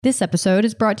This episode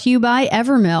is brought to you by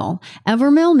Evermill.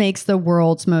 Evermill makes the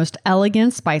world's most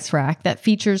elegant spice rack that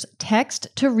features text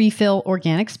to refill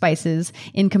organic spices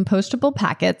in compostable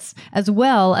packets, as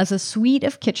well as a suite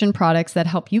of kitchen products that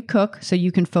help you cook so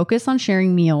you can focus on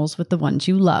sharing meals with the ones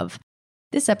you love.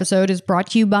 This episode is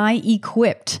brought to you by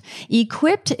Equipped.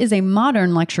 Equipped is a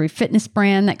modern luxury fitness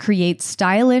brand that creates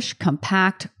stylish,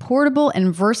 compact, portable,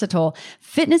 and versatile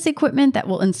fitness equipment that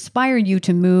will inspire you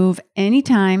to move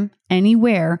anytime,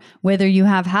 anywhere, whether you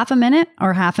have half a minute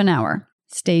or half an hour.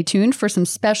 Stay tuned for some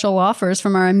special offers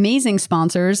from our amazing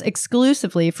sponsors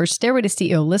exclusively for Stairway to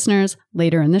CEO listeners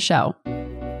later in the show.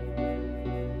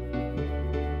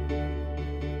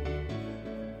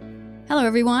 Hello,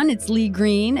 everyone. It's Lee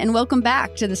Green, and welcome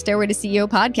back to the Stairway to CEO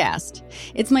podcast.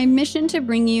 It's my mission to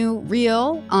bring you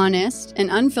real, honest,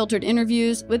 and unfiltered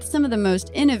interviews with some of the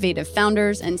most innovative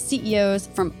founders and CEOs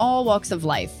from all walks of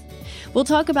life. We'll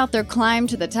talk about their climb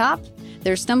to the top,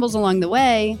 their stumbles along the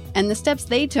way, and the steps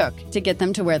they took to get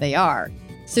them to where they are.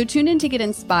 So tune in to get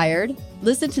inspired,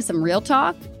 listen to some real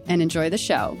talk, and enjoy the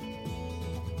show.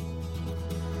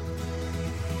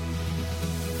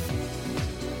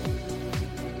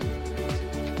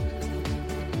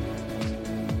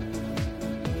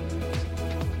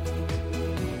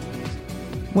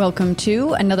 Welcome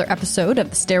to another episode of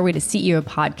the Stairway to CEO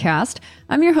podcast.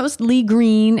 I'm your host, Lee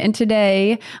Green, and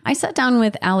today I sat down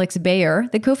with Alex Bayer,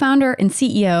 the co-founder and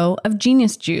CEO of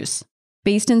Genius Juice.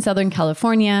 Based in Southern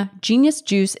California, Genius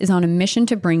Juice is on a mission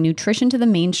to bring nutrition to the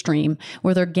mainstream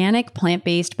with organic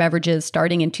plant-based beverages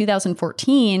starting in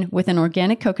 2014 with an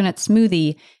organic coconut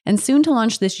smoothie, and soon to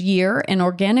launch this year an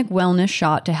organic wellness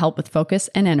shot to help with focus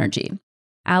and energy.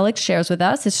 Alex shares with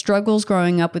us his struggles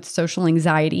growing up with social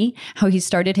anxiety, how he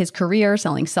started his career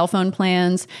selling cell phone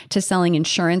plans, to selling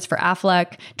insurance for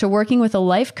Aflac, to working with a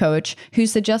life coach who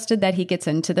suggested that he gets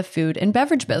into the food and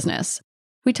beverage business.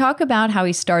 We talk about how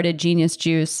he started Genius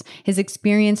Juice, his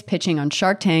experience pitching on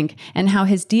Shark Tank, and how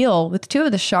his deal with two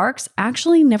of the sharks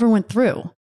actually never went through.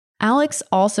 Alex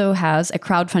also has a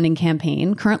crowdfunding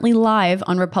campaign currently live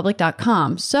on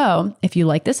Republic.com. So if you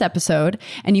like this episode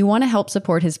and you want to help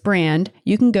support his brand,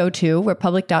 you can go to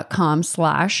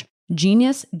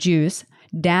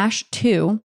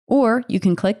Republic.com/geniusjuice-2, or you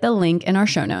can click the link in our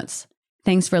show notes.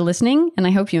 Thanks for listening, and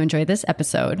I hope you enjoy this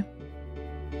episode.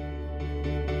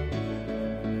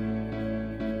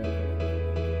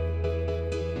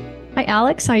 Hi,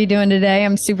 Alex. How are you doing today?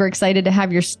 I'm super excited to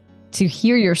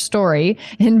hear your story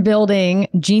in building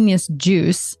Genius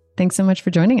Juice. Thanks so much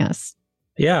for joining us.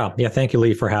 Yeah. Thank you,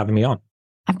 Lee, for having me on.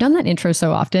 I've done that intro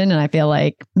so often, and I feel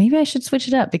like maybe I should switch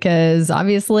it up because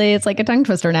obviously it's like a tongue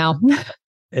twister now.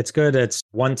 It's good. It's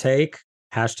one take,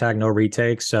 hashtag no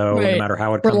retake. So right. No matter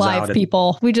how it comes out. We're live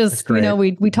people. We just,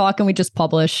 we talk and we just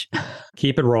publish.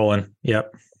 Keep it rolling.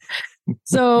 Yep.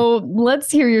 So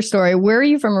let's hear your story. Where are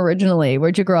you from originally?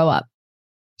 Where'd you grow up?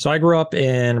 So I grew up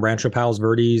in Rancho Palos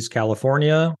Verdes,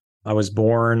 California. I was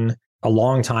born a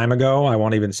long time ago. I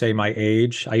won't even say my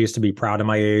age. I used to be proud of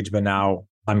my age, but now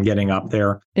I'm getting up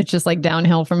there. It's just like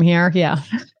downhill from here. Yeah.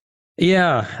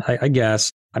 Yeah, I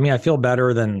guess. I mean, I feel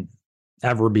better than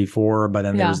ever before, but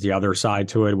then there's the other side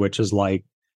to it, which is like,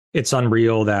 it's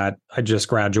unreal that I just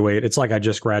graduated. It's like I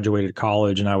just graduated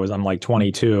college and I'm like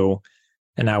 22,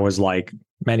 and that was like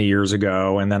many years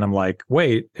ago. And then I'm like,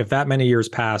 wait, if that many years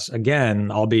pass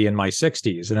again, I'll be in my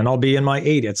 60s and then I'll be in my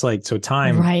 80s. It's like, so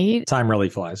time really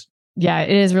flies. Yeah,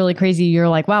 it is really crazy. You're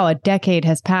like, wow, a decade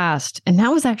has passed. And that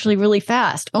was actually really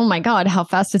fast. Oh my God, how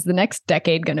fast is the next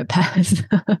decade going to pass?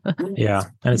 Yeah.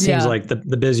 And it seems like the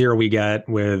busier we get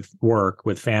with work,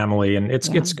 with family, and it's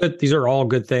good. These are all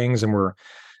good things. And we're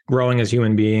growing as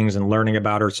human beings and learning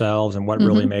about ourselves and what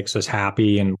really makes us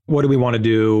happy and what do we want to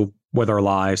do with our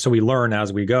lives. So we learn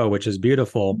as we go, which is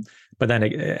beautiful, but then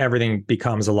everything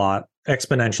becomes a lot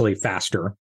exponentially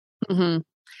faster. Mm-hmm.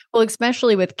 Well,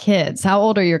 especially with kids. How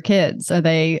old are your kids? Are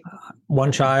they?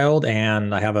 One child,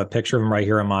 and I have a picture of him right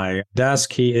here on my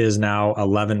desk. He is now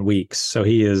 11 weeks. So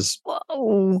he is.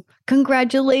 Whoa,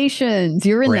 congratulations.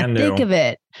 You're in the thick of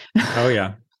it. Oh,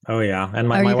 yeah.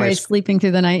 And are you guys sleeping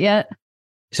through the night yet?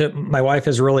 So my wife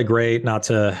is really great, not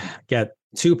to get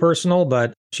too personal,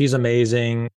 but she's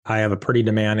amazing. I have a pretty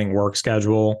demanding work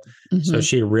schedule. So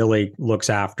she really looks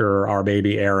after our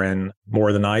baby Aaron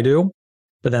more than I do.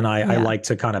 But then I like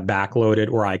to kind of backload it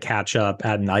where I catch up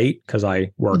at night because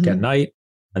I work at night.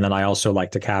 And then I also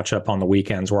like to catch up on the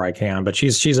weekends where I can. But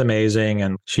she's amazing,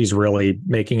 and she's really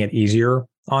making it easier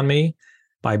on me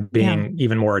by being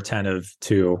even more attentive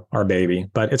to our baby.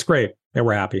 But it's great. And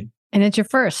we're happy. And it's your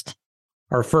first.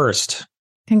 Our first.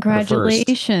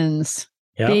 Congratulations.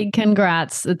 Yeah. Big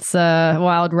congrats. It's a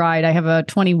wild ride. I have a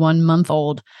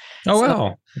 21-month-old. Oh,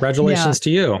 wow. Congratulations to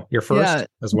you. Your first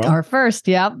as well? Our first.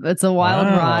 Yep. It's a wild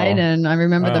ride. And I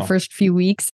remember the first few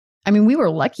weeks. I mean, we were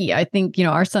lucky. I think,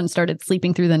 our son started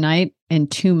sleeping through the night in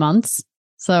 2 months.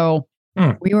 So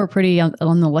we were pretty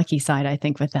on the lucky side, I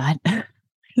think, with that.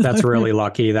 That's really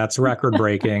lucky. That's record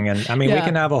breaking. And I mean, we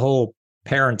can have a whole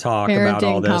parenting about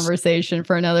all this conversation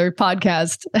for another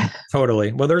podcast.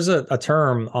 Totally. Well, there's a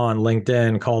term on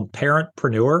LinkedIn called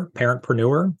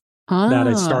parentpreneur that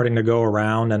is starting to go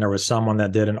around. And there was someone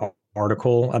that did an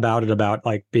article about it, about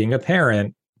like being a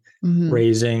parent,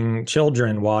 raising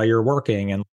children while you're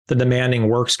working, and the demanding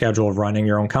work schedule of running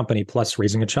your own company plus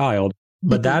raising a child.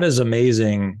 But that is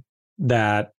amazing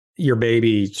that your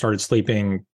baby started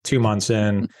sleeping 2 months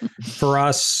in. For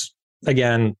us,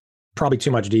 again, probably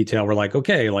too much detail. We're like,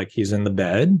 okay, like he's in the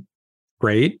bed.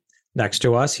 Great. Next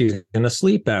to us, he's going to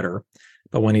sleep better.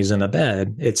 But when he's in the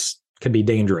bed, can be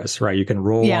dangerous, right? You can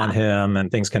roll on him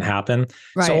and things can happen.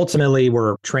 Right. So ultimately,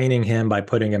 we're training him by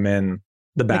putting him in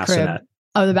the bassinet.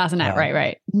 Oh, the bassinet.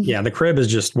 Right. Yeah. The crib is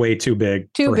just way too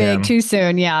big. Too big, him. Too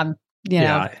soon. Yeah.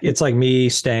 Yeah. It's like me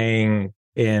staying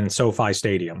in SoFi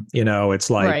Stadium. It's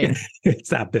like, it's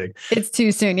that big. It's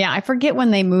too soon. Yeah. I forget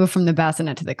when they move from the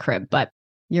bassinet to the crib, but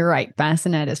you're right.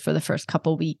 Bassinet is for the first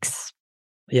couple weeks.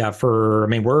 Yeah.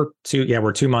 We're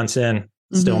 2 months in,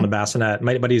 still in the bassinet,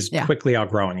 but he's quickly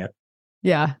outgrowing it.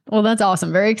 Yeah. Well, that's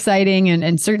awesome. Very exciting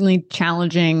and certainly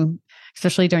challenging,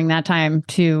 especially during that time,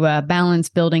 to balance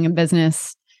building a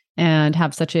business and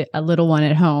have such a little one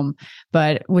at home.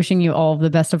 But wishing you all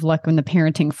the best of luck on the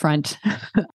parenting front.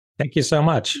 Thank you so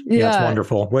much. Yeah, it's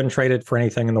wonderful. Wouldn't trade it for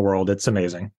anything in the world. It's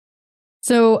amazing.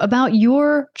 So about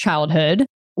your childhood,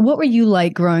 what were you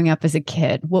like growing up as a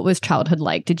kid? What was childhood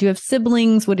like? Did you have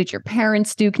siblings? What did your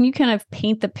parents do? Can you kind of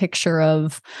paint the picture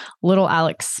of little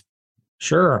Alex?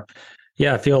 Sure.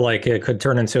 Yeah, I feel like it could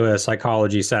turn into a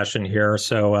psychology session here.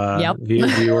 So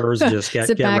viewers, just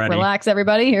get back, ready. Relax,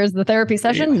 everybody. Here's the therapy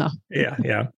session.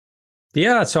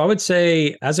 Yeah. So I would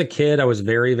say as a kid, I was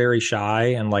very, very shy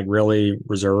and like really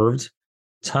reserved.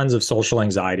 Tons of social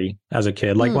anxiety as a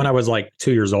kid. Like when I was like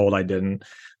 2 years old, I didn't.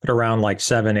 But around like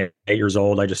 7, 8 years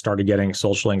old, I just started getting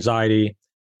social anxiety.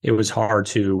 It was hard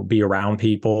to be around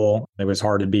people. It was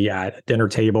hard to be at a dinner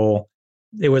table.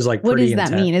 It was like what does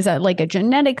that mean? Is that like a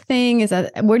genetic thing?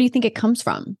 Where do you think it comes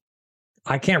from?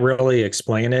 I can't really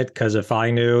explain it, because if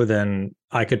I knew, then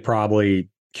I could probably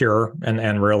cure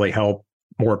and really help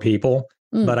more people.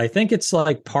 But I think it's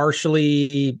like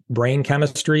partially brain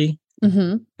chemistry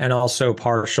and also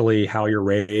partially how you're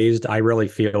raised. I really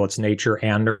feel it's nature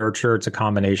and nurture. It's a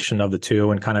combination of the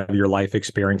two and kind of your life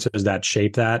experiences that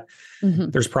shape that.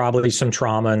 There's probably some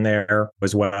trauma in there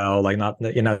as well. Like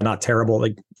not terrible.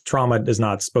 Like trauma is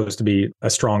not supposed to be a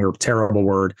strong or terrible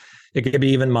word. It could be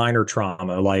even minor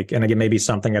trauma. Like, and again, maybe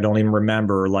something I don't even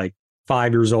remember, like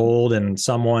 5 years old and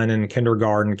someone in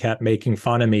kindergarten kept making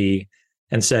fun of me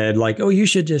and said like, oh, you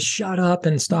should just shut up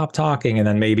and stop talking. And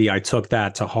then maybe I took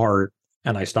that to heart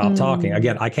and I stopped talking.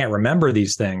 Again, I can't remember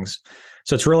these things.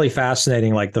 So it's really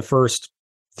fascinating. Like the first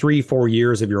 3-4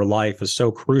 years of your life is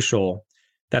so crucial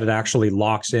that it actually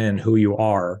locks in who you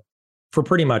are for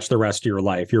pretty much the rest of your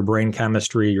life, your brain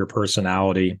chemistry, your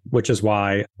personality, which is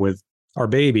why with our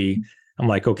baby, I'm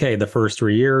like, okay, the first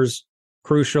 3 years,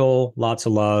 crucial, lots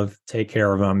of love, take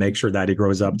care of him, make sure that he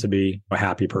grows up to be a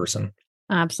happy person.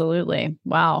 Absolutely.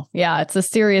 Wow. Yeah. It's a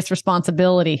serious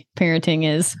responsibility. Parenting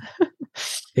is.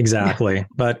 Exactly.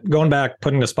 But going back,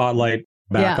 putting the spotlight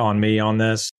back on me on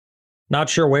this, not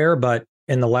sure where, but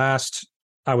in the last,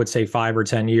 I would say 5 or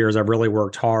 10 years, I've really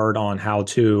worked hard on how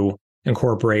to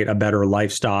incorporate a better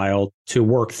lifestyle to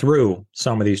work through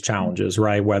some of these challenges,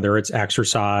 right? Whether it's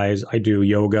exercise, I do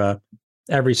yoga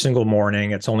every single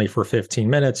morning. It's only for 15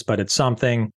 minutes, but it's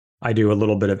something. I do a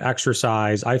little bit of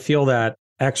exercise. I feel that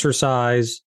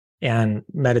exercise and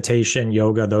meditation,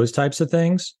 yoga, those types of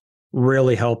things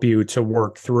really help you to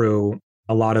work through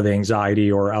a lot of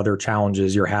anxiety or other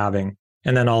challenges you're having.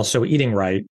 And then also eating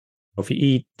right. If you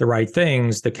eat the right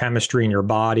things, the chemistry in your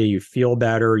body, you feel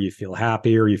better, you feel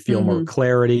happier, you feel more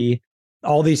clarity.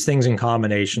 All these things in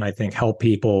combination, I think, help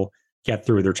people get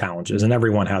through their challenges. And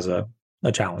everyone has a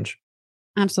challenge.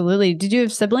 Absolutely. Did you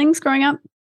have siblings growing up?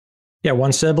 Yeah,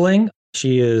 one sibling.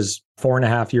 She is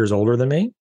 4.5 years older than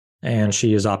me, and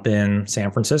she is up in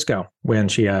San Francisco when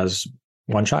she has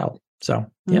one child. So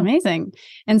Amazing.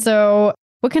 And so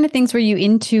what kind of things were you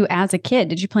into as a kid?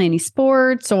 Did you play any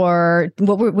sports, or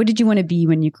what did you want to be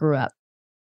when you grew up?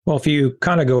 Well, if you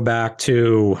kind of go back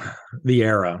to the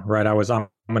era, right? I'm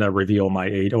going to reveal my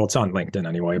age. Well, it's on LinkedIn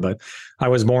anyway, but I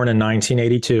was born in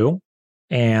 1982.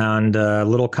 and a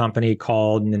little company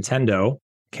called Nintendo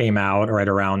came out right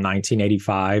around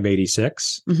 1985,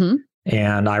 86. Mm-hmm.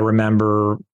 And I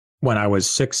remember when I was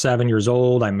 6, 7 years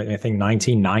old, I think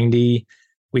 1990,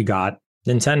 we got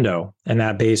Nintendo. And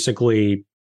that basically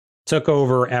took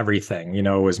over everything. It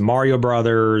was Mario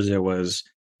Brothers. It was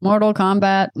Mortal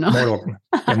Kombat. No.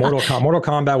 Mortal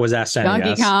Kombat was SNES.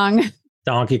 Donkey Kong.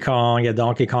 Donkey Kong. Yeah,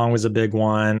 Donkey Kong was a big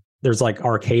one. There's like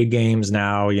arcade games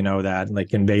now, that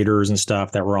like Invaders and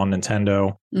stuff that were on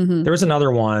Nintendo. Mm-hmm. There was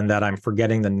another one that I'm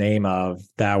forgetting the name of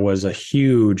that was a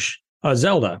huge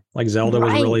Zelda. Like Zelda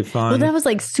was really fun. Well, that was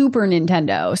like Super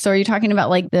Nintendo. So are you talking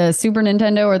about like the Super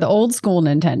Nintendo or the old school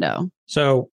Nintendo?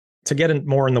 So to get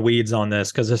more in the weeds on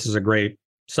this, because this is a great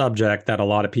subject that a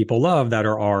lot of people love that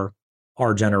are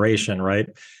our generation, right?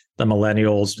 The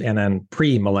millennials and then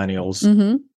pre-millennials.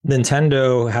 Mm-hmm.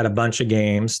 Nintendo had a bunch of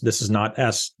games. This is not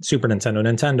Super Nintendo.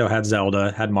 Nintendo had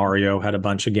Zelda, had Mario, had a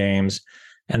bunch of games.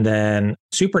 And then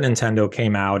Super Nintendo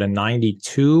came out in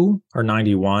 92 or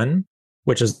 91,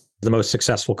 which is the most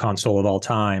successful console of all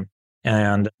time.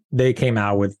 And they came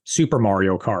out with Super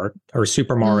Mario Kart or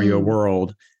Super Mario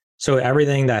World. So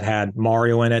everything that had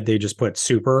Mario in it, they just put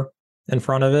Super in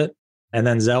front of it. And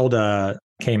then Zelda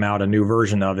came out, a new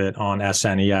version of it on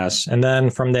SNES. And then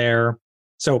from there,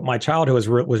 so my childhood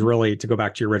was really, to go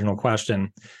back to your original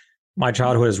question, my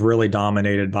childhood is really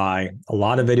dominated by a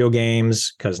lot of video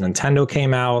games because Nintendo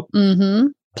came out,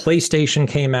 PlayStation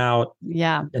came out,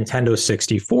 Nintendo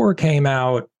 64 came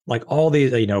out, like all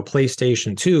these,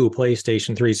 PlayStation 2,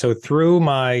 PlayStation 3. So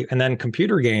and then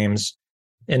computer games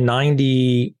in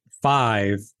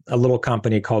 95, a little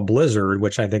company called Blizzard,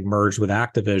 which I think merged with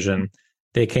Activision,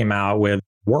 they came out with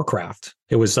Warcraft.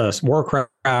 It was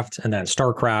Warcraft and then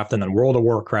StarCraft and then World of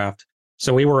Warcraft.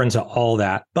 So we were into all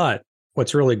that. But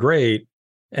what's really great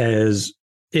is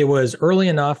it was early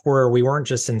enough where we weren't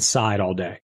just inside all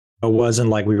day. It wasn't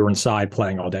like we were inside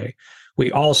playing all day.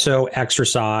 We also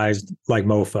exercised like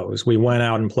mofos. We went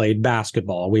out and played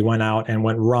basketball. We went out and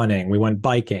went running. We went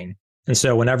biking. And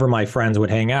so whenever my friends would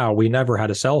hang out, we never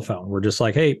had a cell phone. We're just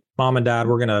like, hey, mom and dad,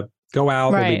 we're going to go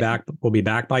out. Right. We'll be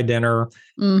back by dinner.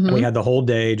 And we had the whole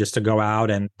day just to go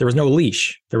out, and there was no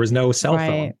leash. There was no cell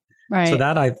phone. Right. So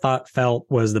that I felt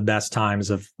was the best times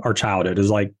of our childhood, is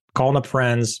like calling up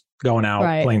friends, going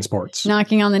out, playing sports,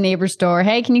 knocking on the neighbor's door.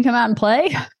 Hey, can you come out and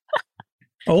play?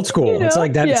 Old school. It's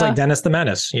like that. Yeah. It's like Dennis the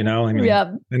Menace, I mean,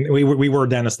 and we were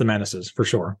Dennis the Menaces for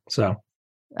sure. So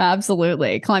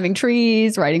absolutely. Climbing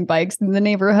trees, riding bikes in the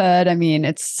neighborhood. I mean,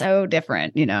 it's so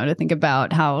different, to think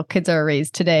about how kids are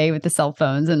raised today with the cell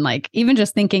phones, and like even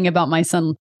just thinking about my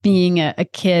son being a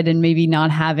kid and maybe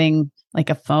not having like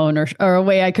a phone or a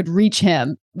way I could reach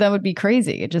him. That would be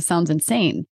crazy. It just sounds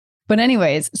insane. But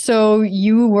anyways, so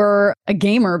you were a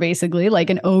gamer, basically, like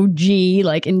an OG,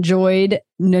 like enjoyed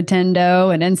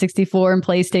Nintendo and N64 and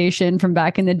PlayStation from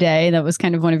back in the day. That was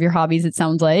kind of one of your hobbies, it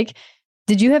sounds like.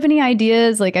 Did you have any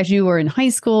ideas, like as you were in high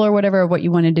school or whatever, what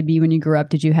you wanted to be when you grew up?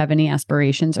 Did you have any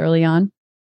aspirations early on?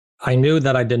 I knew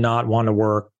that I did not want to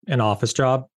work an office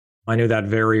job. I knew that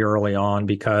very early on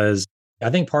because I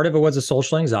think part of it was a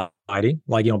social anxiety,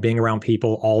 like, being around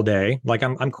people all day. Like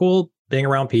I'm cool being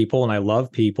around people and I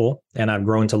love people, and I've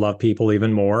grown to love people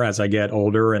even more as I get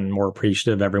older and more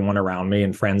appreciative of everyone around me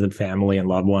and friends and family and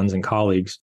loved ones and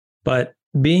colleagues. But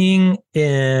being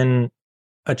in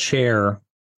a chair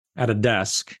at a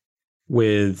desk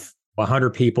with 100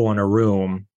 people in a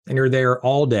room and you're there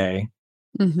all day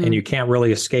and you can't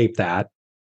really escape that.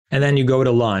 And then you go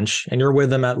to lunch and you're with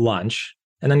them at lunch,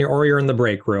 and then you're in the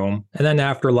break room. And then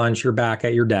after lunch, you're back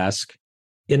at your desk.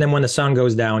 And then when the sun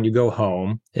goes down, you go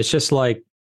home. It's just like,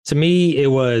 to me, it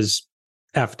was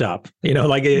effed up,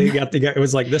 like it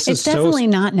was like, this it's is definitely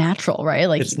not natural, right?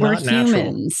 Like we're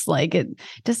humans, like it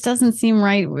just doesn't seem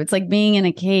right. It's like being in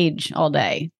a cage all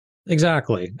day.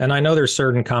 Exactly. And I know there's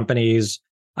certain companies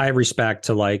I have respect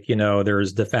to, like,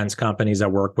 there's defense companies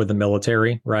that work with the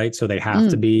military, right? So they have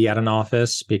to be at an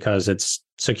office because it's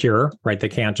secure, right? They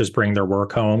can't just bring their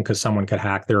work home because someone could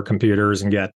hack their computers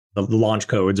and get the launch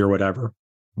codes or whatever.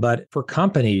 But for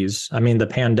companies, I mean, the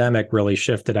pandemic really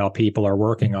shifted how people are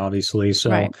working, obviously.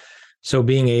 So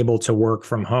being able to work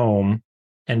from home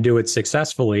and do it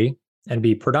successfully and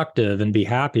be productive and be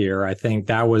happier, I think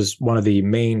that was one of the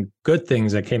main good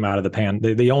things that came out of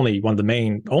the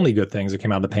only good things that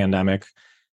came out of the pandemic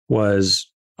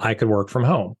was I could work from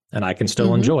home and I can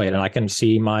still enjoy it. And I can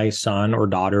see my son or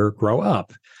daughter grow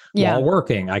up while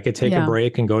working. I could take a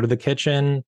break and go to the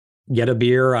kitchen, get a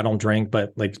beer. I don't drink,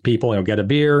 but like people, get a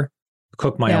beer,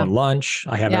 cook my own lunch.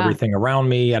 I have everything around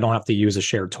me. I don't have to use a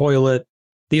shared toilet.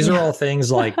 These are all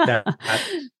things like that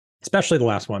especially the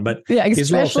last one. But yeah,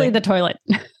 especially the toilet.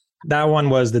 That one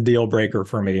was the deal breaker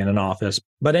for me in an office.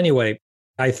 But anyway,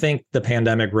 I think the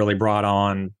pandemic really brought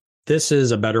on, this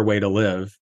is a better way to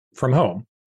live from home.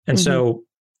 And so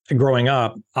growing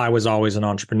up, I was always an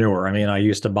entrepreneur. I mean, I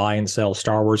used to buy and sell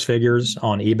Star Wars figures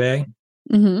on eBay.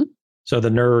 So the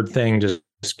nerd thing just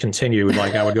continued.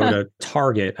 Like I would go to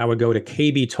Target, I would go to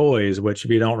KB Toys, which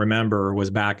if you don't remember was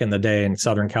back in the day in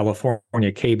Southern California,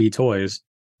 KB Toys.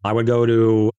 I would go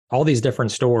to all these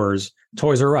different stores,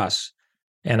 Toys R Us,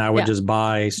 and I would just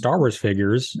buy Star Wars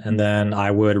figures and then I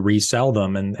would resell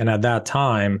them. And at that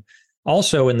time,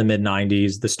 also in the mid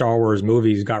 90s, the Star Wars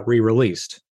movies got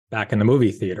re-released back in the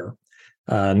movie theater.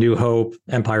 New Hope,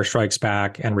 Empire Strikes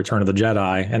Back, and Return of the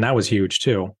Jedi. And that was huge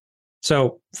too.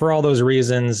 So for all those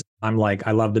reasons, I'm like,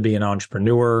 I love to be an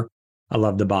entrepreneur. I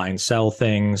love to buy and sell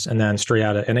things. And then straight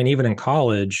out of, and then even in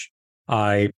college,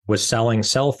 I was selling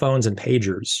cell phones and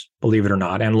pagers, believe it or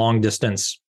not, and long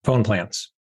distance phone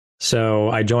plans. So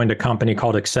I joined a company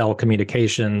called Excel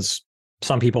Communications.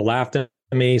 Some people laughed at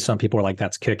me. Some people were like,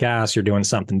 that's kick ass. You're doing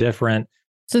something different.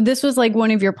 So this was like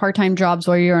one of your part-time jobs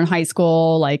where you're in high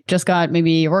school, like just got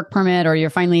maybe a work permit or you're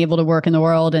finally able to work in the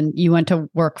world and you went to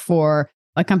work for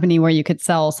a company where you could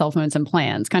sell cell phones and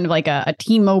plans, kind of like a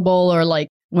T-Mobile or like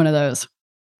one of those.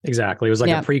 Exactly. It was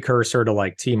like a precursor to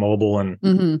like T-Mobile.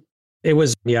 And it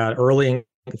was, early in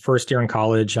the first year in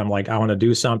college, I'm like, I want to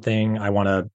do something. I want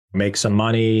to make some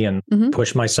money and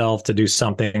push myself to do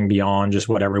something beyond just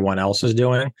what everyone else is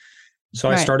doing. So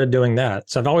I started doing that.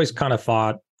 So I've always kind of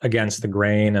fought against the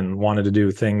grain and wanted to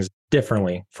do things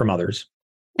differently from others.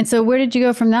 And so where did you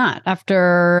go from that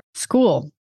after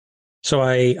school? So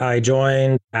I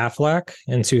joined Aflac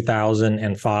in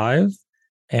 2005,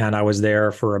 and I was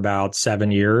there for about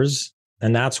 7 years.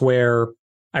 And that's where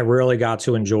I really got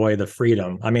to enjoy the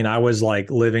freedom. I mean, I was like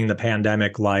living the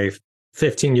pandemic life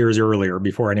 15 years earlier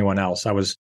before anyone else. I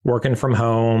was working from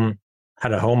home,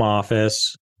 had a home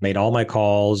office, made all my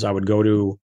calls. I would go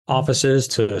to offices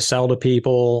to sell to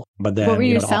people, but then what were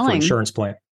you to offer selling? Insurance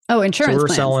plan. Oh, insurance. So we were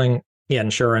plans. selling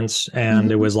insurance,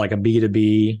 and it was like a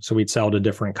B2B. So we'd sell to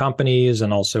different companies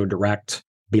and also direct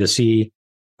B2C.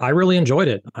 I really enjoyed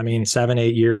it. I mean,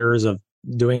 7-8 years of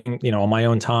doing, on my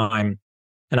own time.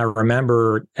 And I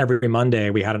remember every Monday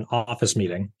we had an office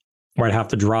meeting where I'd have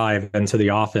to drive into the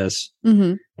office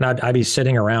and I'd be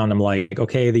sitting around. I'm like,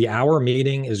 okay, the hour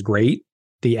meeting is great.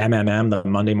 The MMM, the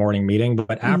Monday morning meeting.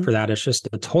 But after that, it's just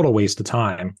a total waste of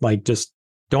time. Like, just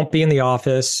don't be in the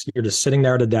office. You're just sitting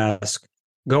there at a desk.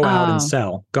 Go out and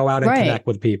sell. Go out and connect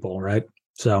with people, right?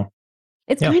 So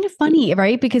it's kind of funny,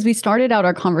 right? Because we started out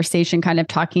our conversation kind of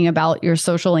talking about your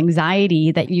social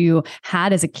anxiety that you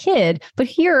had as a kid. But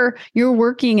here you're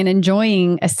working and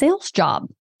enjoying a sales job.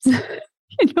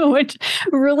 Which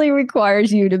really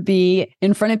requires you to be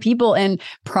in front of people and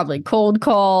probably cold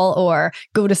call or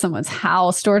go to someone's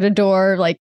house door to door.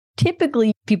 Like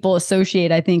typically people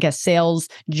associate, I think, a sales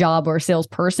job or a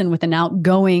salesperson with an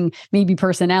outgoing, maybe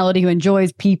personality who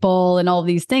enjoys people and all of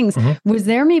these things. Was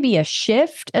there maybe a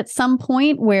shift at some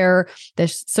point where the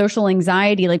social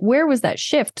anxiety, like where was that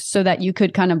shift so that you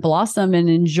could kind of blossom and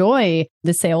enjoy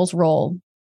the sales role?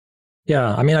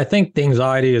 Yeah. I mean, I think the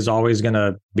anxiety is always going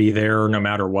to be there no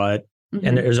matter what.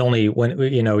 And there's only when,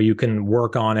 you can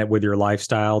work on it with your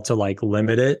lifestyle to like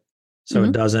limit it so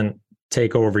it doesn't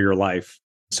take over your life.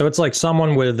 So it's like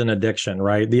someone with an addiction,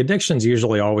 right? The addiction's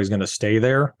usually always going to stay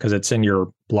there because it's in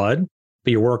your blood,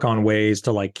 but you work on ways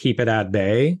to like keep it at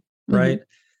bay, right?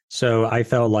 So I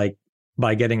felt like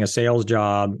by getting a sales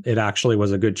job, it actually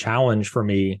was a good challenge for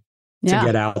me to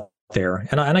get out there.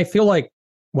 And I feel like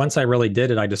once I really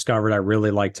did it, I discovered I really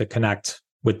like to connect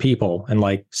with people and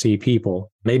like see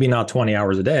people, maybe not 20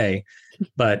 hours a day,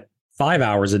 but 5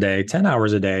 hours a day, 10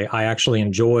 hours a day. I actually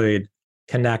enjoyed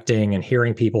connecting and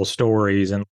hearing people's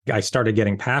stories. And I started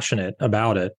getting passionate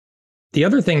about it. The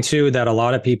other thing too, that a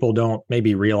lot of people don't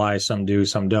maybe realize, some do,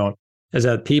 some don't, is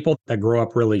that people that grow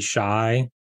up really shy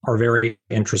are very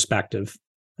introspective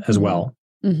as well.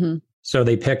 So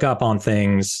they pick up on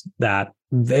things that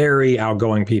very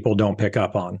outgoing people don't pick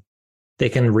up on. They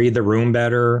can read the room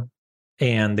better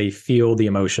and they feel the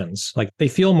emotions. Like they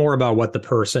feel more about what the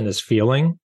person is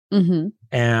feeling.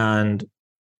 And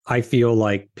I feel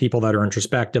like people that are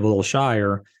introspective, a little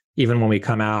shyer, even when we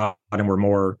come out and we're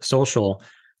more social,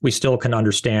 we still can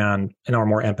understand and are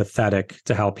more empathetic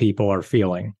to how people are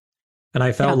feeling. And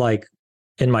I felt like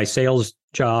in my sales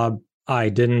job, I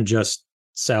didn't just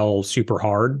sell super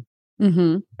hard.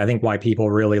 I think why people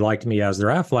really liked me as their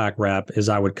Aflac rep is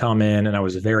I would come in and I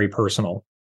was very personal.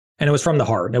 And it was from the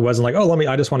heart. It wasn't like, oh,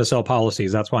 I just want to sell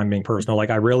policies. That's why I'm being personal.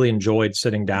 Like I really enjoyed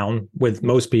sitting down with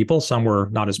most people. Some were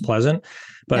not as pleasant,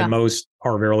 but most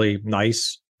are really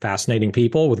nice, fascinating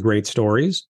people with great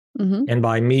stories. Mm-hmm. And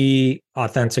by me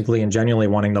authentically and genuinely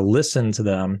wanting to listen to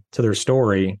them, to their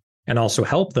story, and also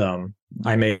help them,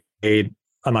 I made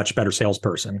a much better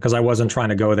salesperson because I wasn't trying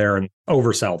to go there and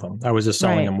oversell them. I was just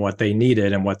selling them what they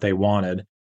needed and what they wanted.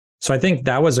 So I think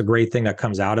that was a great thing that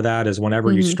comes out of that is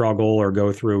whenever you struggle or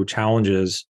go through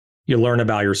challenges, you learn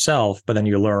about yourself, but then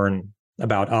you learn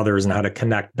about others and how to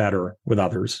connect better with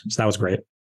others. So that was great.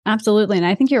 Absolutely. And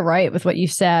I think you're right with what you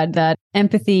said, that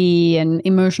empathy and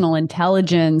emotional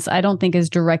intelligence, I don't think is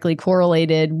directly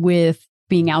correlated with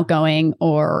being outgoing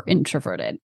or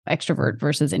introverted. Extrovert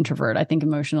versus introvert. I think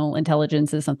emotional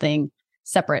intelligence is something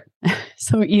separate.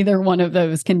 So either one of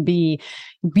those can be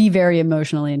very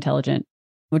emotionally intelligent,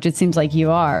 which it seems like you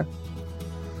are.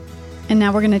 And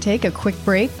now we're going to take a quick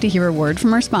break to hear a word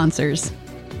from our sponsors.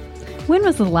 When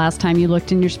was the last time you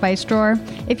looked in your spice drawer?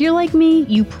 If you're like me,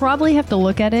 you probably have to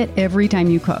look at it every time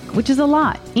you cook, which is a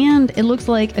lot. And it looks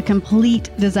like a complete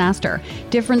disaster.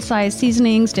 Different size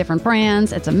seasonings, different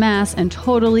brands, it's a mess and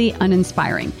totally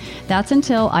uninspiring. That's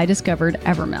until I discovered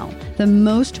Evermill, the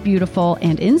most beautiful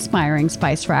and inspiring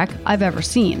spice rack I've ever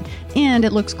seen. And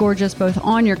it looks gorgeous both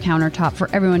on your countertop for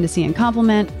everyone to see and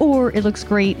compliment, or it looks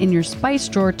great in your spice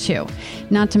drawer too.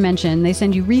 Not to mention, they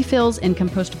send you refills in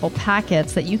compostable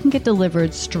packets that you can get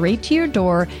delivered straight to your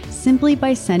door simply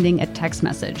by sending a text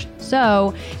message.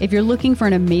 So if you're looking for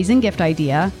an amazing gift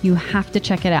idea, you have to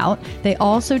check it out. They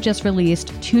also just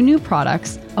released 2 new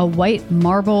products, a white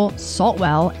marble salt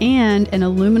well and an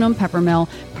aluminum pepper mill,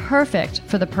 perfect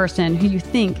for the person who you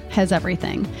think has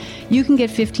everything. You can get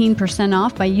 15%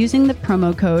 off by using the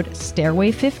promo code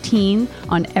STAIRWAY15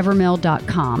 on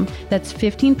evermill.com. That's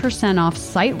 15% off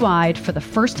site-wide for the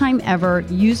first time ever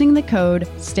using the code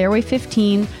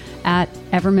STAIRWAY15 at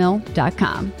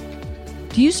evermill.com.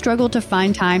 Do you struggle to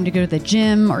find time to go to the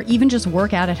gym or even just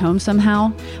work out at home somehow?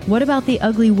 What about the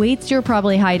ugly weights you're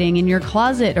probably hiding in your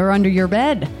closet or under your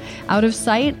bed? Out of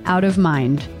sight, out of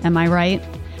mind. Am I right?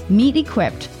 Meet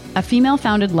Equipped, a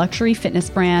female-founded luxury fitness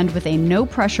brand with a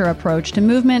no-pressure approach to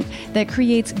movement that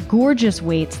creates gorgeous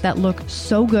weights that look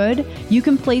so good. You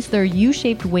can place their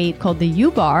U-shaped weight called the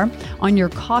U-bar on your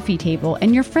coffee table,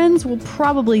 and your friends will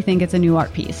probably think it's a new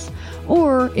art piece.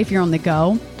 Or if you're on the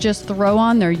go, just throw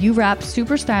on their U-Wrap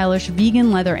super stylish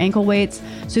vegan leather ankle weights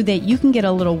so that you can get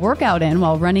a little workout in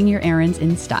while running your errands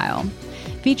in style.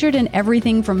 Featured in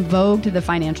everything from Vogue to the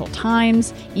Financial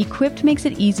Times, Equipped makes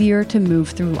it easier to move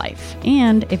through life.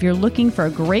 And if you're looking for a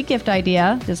great gift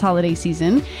idea this holiday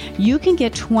season, you can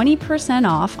get 20%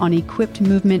 off on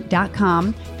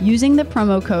equippedmovement.com using the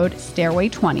promo code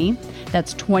STAIRWAY20.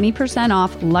 That's 20%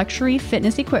 off luxury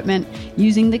fitness equipment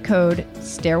using the code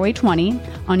STAIRWAY20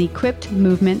 on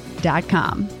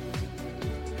equippedmovement.com.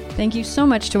 Thank you so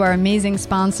much to our amazing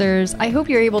sponsors. I hope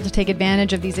you're able to take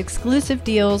advantage of these exclusive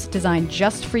deals designed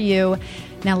just for you.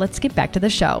 Now let's get back to the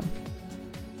show.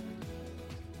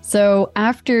 So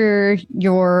after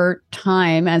your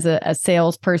time as a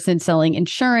salesperson selling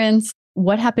insurance,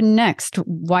 what happened next?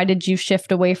 Why did you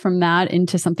shift away from that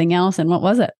into something else? And what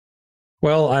was it?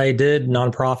 Well, I did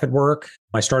nonprofit work.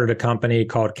 I started a company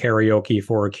called Karaoke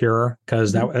for a Cure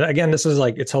because that, again, this is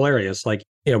like, it's hilarious. Like,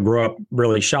 grew up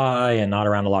really shy and not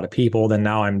around a lot of people. Then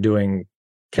now I'm doing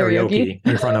karaoke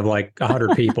in front of like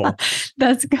 100 people.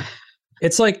 That's good.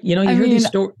 It's like, you hear these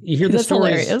stories, you hear the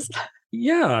stories. Hilarious.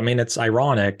 Yeah. I mean, it's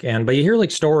ironic. But you hear like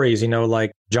stories,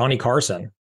 like Johnny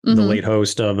Carson, the late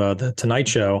host of the Tonight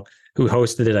Show, who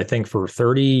hosted it, I think, for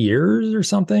 30 years or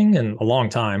something, and a long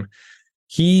time.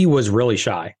 He was really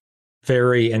shy,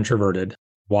 very introverted.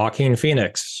 Joaquin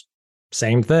Phoenix,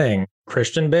 same thing.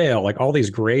 Christian Bale, like all these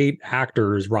great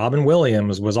actors. Robin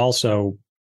Williams was also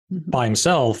by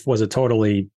himself, was a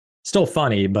totally still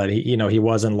funny, but he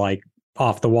wasn't like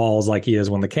off the walls like he is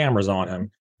when the camera's on him.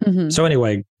 So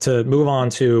anyway, to move on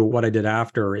to what I did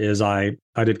after is I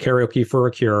did Karaoke for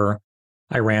a Cure.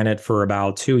 I ran it for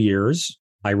about 2 years.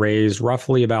 I raised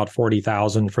roughly about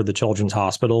 $40,000 for the children's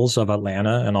hospitals of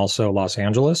Atlanta and also Los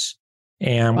Angeles.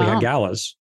 And we had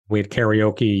galas. We had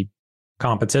karaoke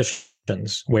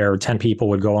competitions where 10 people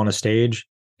would go on a stage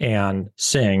and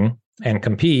sing and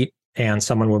compete, and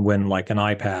someone would win like an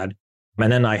iPad.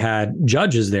 And then I had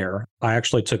judges there. I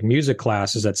actually took music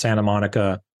classes at Santa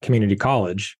Monica Community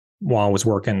College while I was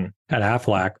working at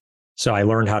Aflac. So I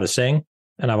learned how to sing,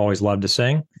 and I've always loved to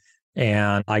sing.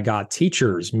 And I got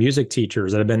teachers, music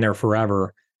teachers that have been there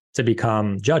forever to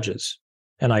become judges.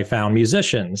 And I found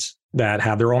musicians that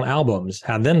have their own albums,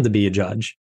 had them to be a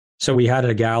judge. So we had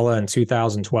a gala in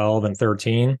 2012 and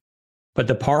 13 But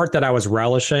the part that I was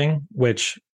relishing,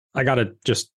 which I got to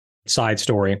just side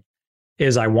story,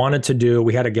 is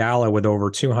we had a gala with over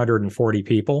 240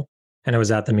 people, and it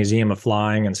was at the Museum of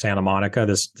Flying in Santa Monica,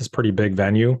 this pretty big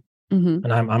venue. Mm-hmm.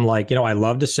 And I'm like, I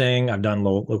love to sing. I've done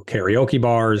little karaoke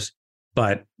bars,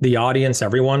 but the audience,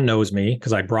 everyone knows me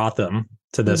because I brought them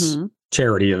to this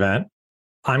charity event.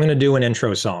 I'm going to do an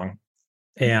intro song,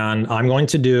 and I'm going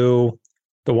to do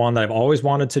the one that I've always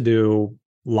wanted to do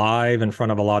live in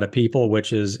front of a lot of people,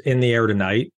 which is In the Air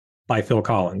Tonight by Phil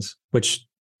Collins, which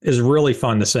is really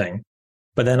fun to sing.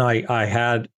 But then I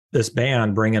had this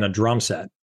band bring in a drum set.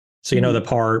 So, the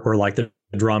part where like the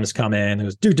drums come in, it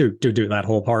was do, that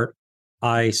whole part.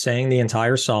 I sang the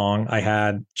entire song. I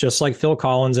had, just like Phil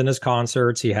Collins in his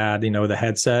concerts, he had, the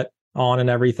headset on and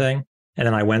everything. And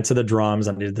then I went to the drums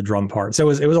and did the drum part. So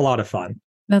it was a lot of fun.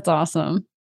 That's awesome.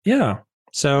 Yeah.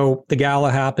 So the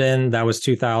gala happened. That was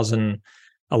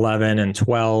 2011 and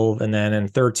 12. And then in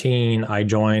 13, I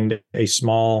joined a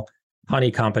small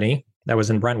honey company that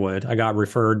was in Brentwood. I got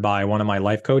referred by one of my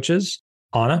life coaches,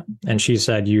 Anna, and she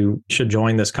said, you should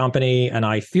join this company. And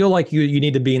I feel like you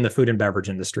need to be in the food and beverage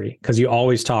industry because you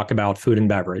always talk about food and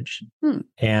beverage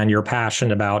and you're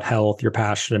passionate about health. You're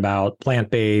passionate about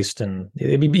plant-based, and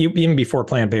even before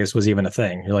plant-based was even a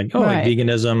thing. You're like, like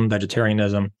veganism,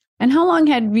 vegetarianism. And how long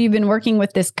had you been working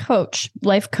with this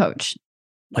life coach?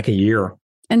 Like a year.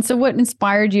 And so what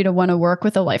inspired you to want to work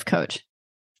with a life coach?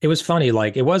 It was funny.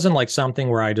 Like, it wasn't like something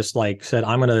where I just like said,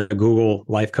 I'm going to Google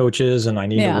life coaches and I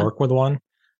need to work with one.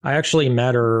 I actually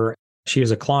met her. She was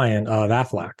a client of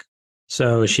Aflac.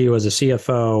 So she was a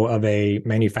CFO of a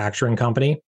manufacturing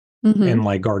company in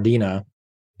like Gardena.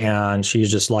 And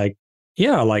she's just like,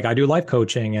 yeah, like I do life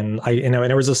coaching. And and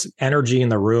there was this energy in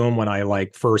the room when I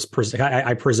like first,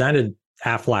 I presented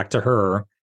Aflac to her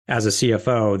as a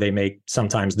CFO. They make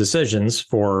sometimes decisions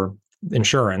for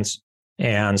insurance.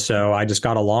 And so I just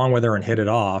got along with her and hit it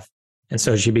off. And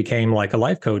so she became like a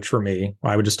life coach for me.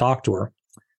 I would just talk to her.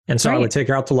 And so I would take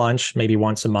her out to lunch maybe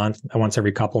once a month, once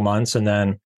every couple months. And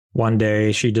then one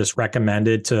day she just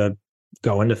recommended to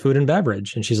go into food and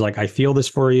beverage. And she's like, I feel this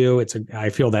for you. I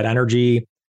feel that energy.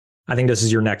 I think this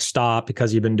is your next stop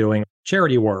because you've been doing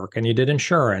charity work and you did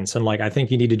insurance. And like, I think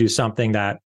you need to do something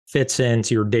that fits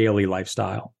into your daily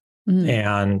lifestyle.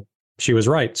 And she was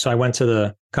right. So I went to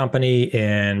the company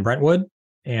in Brentwood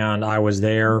and I was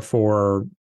there for,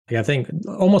 I think,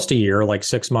 almost a year, like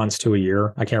 6 months to a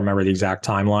year. I can't remember the exact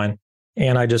timeline.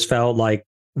 And I just felt like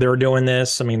they're doing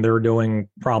this. I mean, they're doing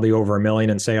probably over $1 million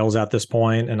in sales at this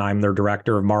point, and I'm their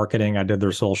director of marketing. I did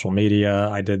their social media.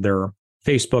 I did their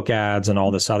Facebook ads and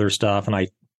all this other stuff. And I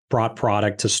brought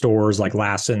product to stores like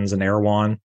Lassen's and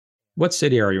Erewhon. What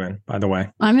city are you in, by the way?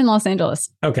 I'm in Los Angeles.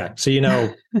 Okay.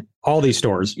 So, all these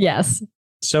stores. Yes.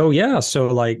 So, yeah. So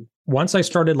like once I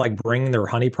started like bringing their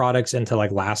honey products into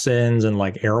like Lassen's and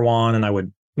like Erewhon, and I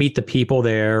would meet the people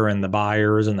there and the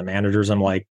buyers and the managers, I'm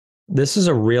like, this is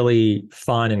a really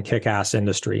fun and kick-ass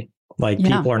industry. Like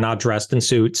people are not dressed in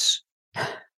suits.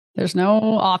 There's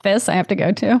no office I have to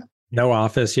go to. No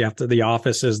office. The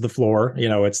office is the floor,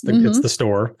 it's the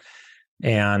store.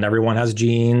 And everyone has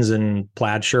jeans and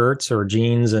plaid shirts or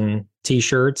jeans and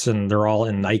t-shirts, and they're all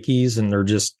in Nikes, and they're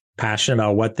just passionate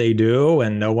about what they do,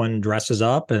 and no one dresses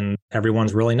up, and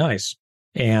everyone's really nice.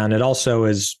 And it also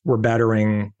is, we're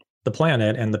bettering the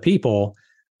planet and the people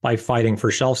by fighting for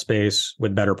shelf space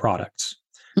with better products.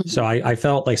 So I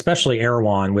felt like, especially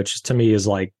Erewhon, which to me is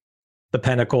like the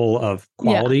pinnacle of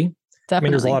quality. Definitely. I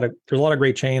mean, there's a lot of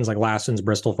great chains like Lassen's,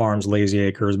 Bristol Farms, Lazy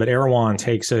Acres, but Erewhon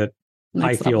takes it,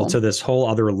 Next level. To this whole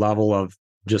other level of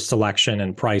just selection,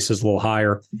 and price is a little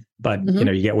higher, but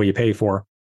you get what you pay for.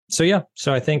 So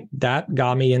I think that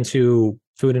got me into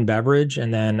food and beverage.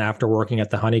 And then after working at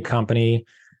the honey company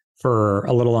for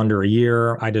a little under a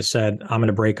year, I just said, I'm going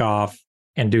to break off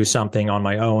and do something on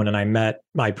my own. And I met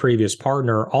my previous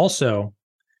partner also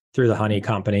through the honey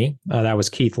company. That was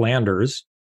Keith Landers.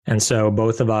 And so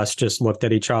both of us just looked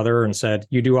at each other and said,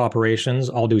 you do operations,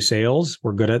 I'll do sales.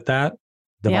 We're good at that.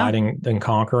 Dividing and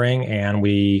conquering. And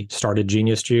we started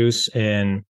Genius Juice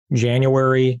in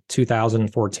January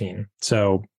 2014.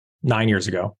 So 9 years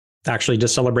ago. Actually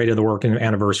just celebrated the work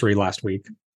anniversary last week.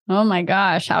 Oh my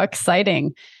gosh, how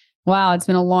exciting. Wow, it's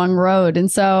been a long road.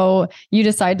 And so you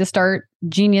decided to start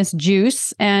Genius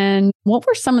Juice. And what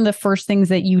were some of the first things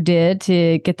that you did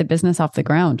to get the business off the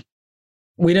ground?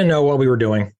 We didn't know what we were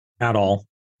doing at all.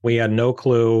 We had no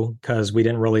clue because we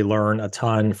didn't really learn a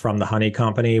ton from the honey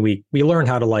company. We learned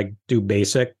how to like do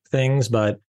basic things,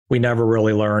 but we never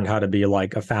really learned how to be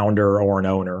like a founder or an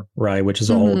owner, right? Which is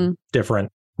a whole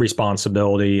different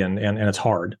responsibility and it's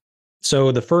hard.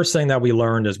 So the first thing that we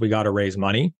learned is we got to raise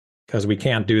money. because we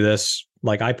can't do this.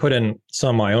 Like I put in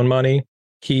some of my own money.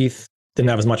 Keith didn't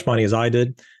have as much money as I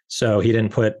did, so he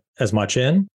didn't put as much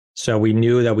in. So we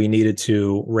knew that we needed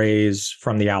to raise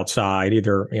from the outside,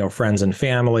 either, friends and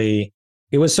family.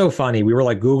 It was so funny. We were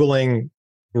like Googling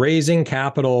raising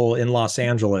capital in Los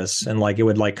Angeles, and like it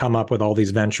would like come up with all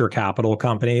these venture capital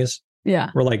companies.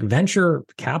 Yeah. We're like, venture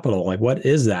capital, like what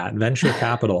is that? Venture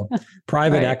capital,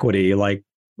 private Right. equity. Like,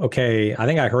 okay, I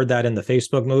think I heard that in the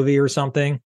Facebook movie or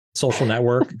something, Social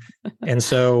Network. And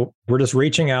so we're just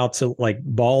reaching out to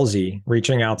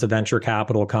reaching out to venture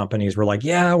capital companies. We're like,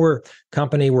 yeah, we're a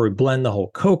company where we blend the whole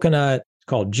coconut. It's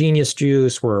called Genius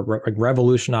Juice. We're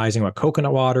revolutionizing what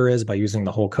coconut water is by using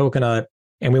the whole coconut.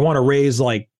 And we want to raise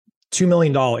like $2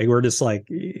 million. We're just like,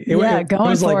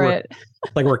 going for it.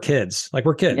 Like we're kids.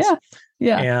 Yeah.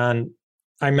 Yeah. And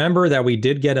I remember that we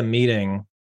did get a meeting.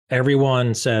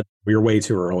 Everyone said, you're way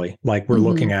too early. Like we're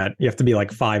looking at, you have to be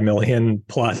like 5 million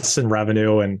plus in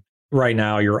revenue. And right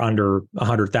now you're under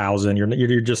 100,000.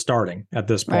 You're just starting at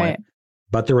this point. Right.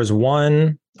 But there was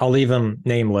one, I'll leave him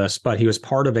nameless, but he was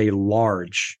part of a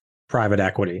large private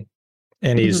equity.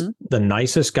 And he's the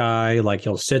nicest guy. Like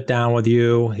he'll sit down with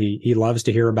you. He loves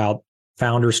to hear about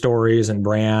founder stories and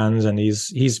brands. And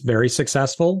he's very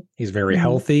successful. He's very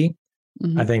healthy.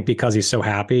 I think because he's so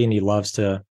happy and he loves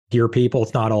to hear people.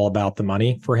 It's not all about the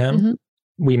money for him.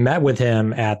 We met with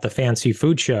him at the Fancy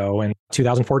Food Show in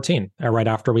 2014, right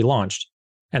after we launched.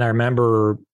 And I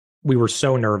remember we were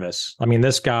so nervous. I mean,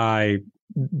 this guy,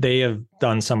 they have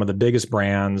done some of the biggest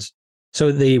brands.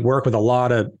 So they work with a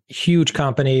lot of huge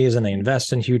companies and they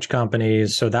invest in huge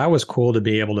companies. So that was cool to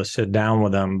be able to sit down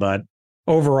with them. But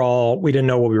overall, we didn't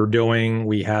know what we were doing.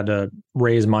 We had to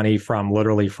raise money from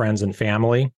literally friends and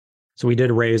family. So we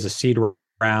did raise a seed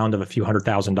round of a few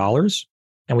 $100,000,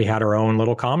 and we had our own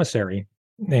little commissary.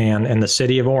 And in the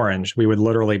city of Orange, we would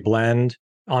literally blend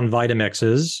on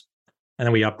Vitamixes, and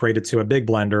then we upgraded to a big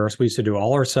blender. So we used to do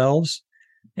all ourselves.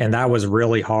 And that was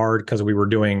really hard because we were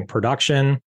doing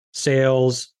production,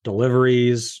 sales,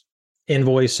 deliveries,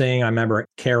 invoicing. I remember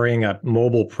carrying a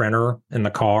mobile printer in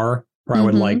the car where I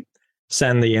would like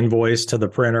send the invoice to the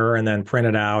printer and then print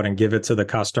it out and give it to the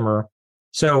customer.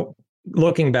 So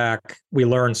looking back, we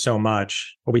learned so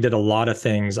much, but we did a lot of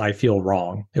things I feel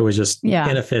wrong. It was just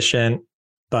inefficient,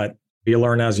 but you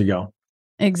learn as you go.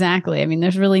 Exactly. I mean,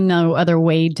 there's really no other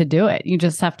way to do it. You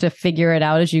just have to figure it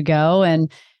out as you go.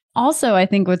 And also, I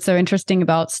think what's so interesting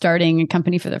about starting a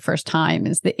company for the first time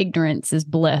is the ignorance is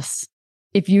bliss.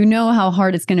 If you know how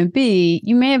hard it's going to be,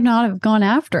 you may not have gone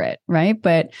after it, right?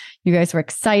 But you guys were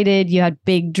excited. You had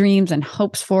big dreams and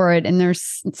hopes for it. And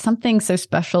there's something so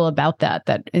special about that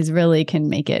is really can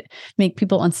make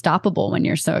people unstoppable when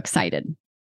you're so excited.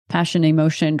 Passion,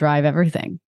 emotion, drive,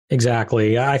 everything.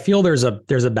 Exactly. I feel there's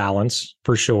a balance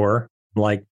for sure.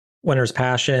 Like when there's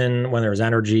passion, when there's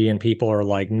energy and people are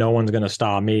like, no one's going to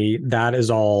stop me. That is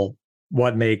all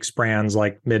what makes brands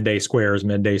like Midday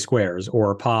Squares,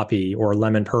 or Poppy or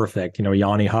Lemon Perfect,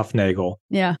 Yanni Hufnagel.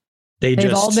 Yeah.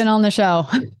 They've all been on the show.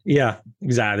 Yeah,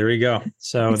 exactly. There you go.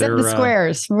 So except the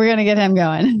Squares. We're going to get him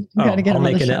going.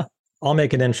 I'll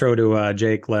make an intro to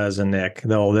Jake, Les, and Nick.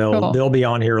 They'll be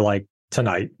on here like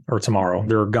tonight or tomorrow.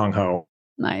 They're gung ho.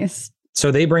 Nice.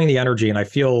 So they bring the energy, and I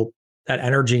feel that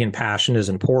energy and passion is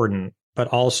important, but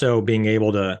also being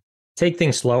able to take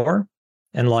things slower.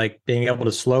 And like being able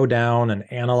to slow down and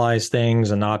analyze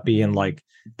things and not be in like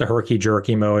the herky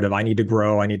jerky mode of I need to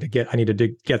grow, I need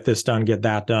to get this done, get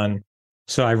that done.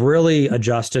 So I've really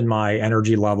adjusted my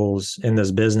energy levels in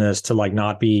this business to like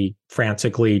not be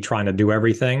frantically trying to do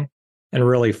everything and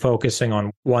really focusing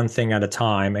on one thing at a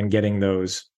time and getting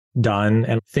those done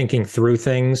and thinking through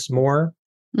things more,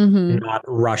 not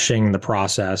rushing the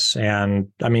process. And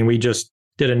I mean, we just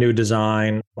did a new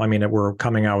design. I mean, we're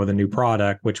coming out with a new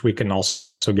product, which we can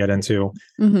also get into.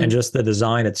 And just the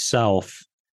design itself,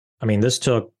 I mean, this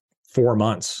took 4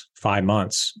 months, 5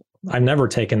 months. I've never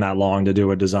taken that long to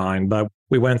do a design, but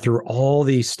we went through all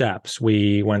these steps.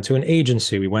 We went to an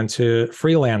agency, we went to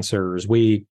freelancers,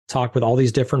 we talked with all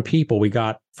these different people, we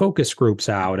got focus groups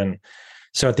out. And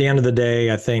so at the end of the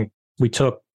day, I think we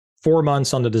took 4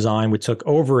 months on the design. We took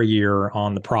over a year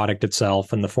on the product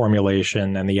itself and the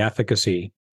formulation and the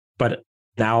efficacy. But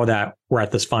now that we're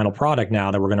at this final product now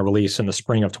that we're going to release in the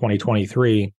spring of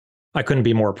 2023, I couldn't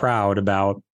be more proud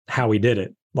about how we did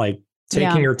it. Like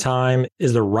taking your time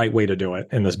is the right way to do it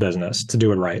in this business, to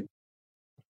do it right.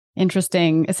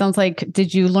 Interesting. It sounds like,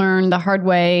 did you learn the hard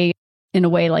way in a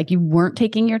way like you weren't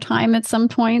taking your time at some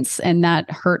points and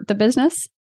that hurt the business?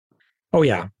 Oh,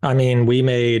 yeah. I mean, we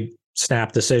made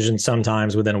snap decisions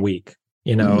sometimes within a week.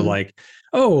 Like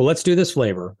Oh, let's do this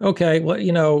flavor. Okay,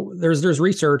 well, there's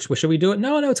research. Well, should we do it?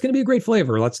 No, it's going to be a great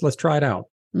flavor. Let's try it out.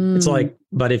 It's like,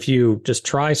 but if you just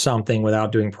try something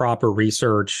without doing proper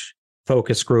research,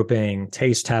 focus grouping,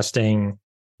 taste testing,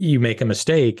 you make a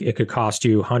mistake, it could cost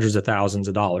you hundreds of thousands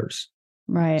of dollars.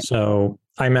 Right. So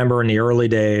I remember in the early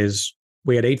days,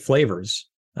 we had 8 flavors.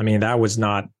 I mean, that was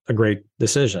not a great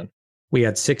decision. We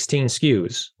had 16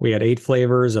 SKUs. We had 8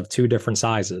 flavors of 2 different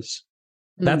sizes.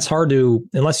 That's hard to,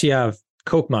 unless you have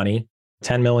Coke money,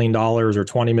 $10 million or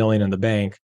 $20 million in the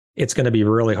bank, it's going to be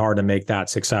really hard to make that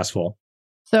successful.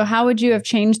 So how would you have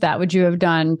changed that? Would you have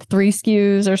done 3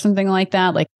 SKUs or something like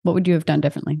that? Like, what would you have done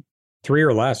differently? 3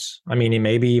 or less. I mean,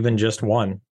 maybe even just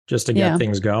 1, just to get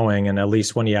things going. And at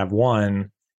least when you have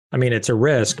 1, I mean, it's a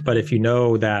risk, but if you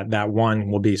know that that 1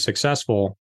 will be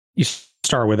successful, you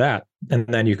start with that. And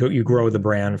then you grow the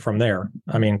brand from there.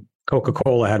 I mean,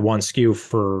 Coca-Cola had 1 SKU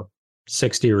for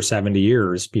 60 or 70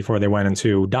 years before they went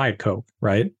into Diet Coke,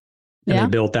 right? And they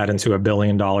built that into $1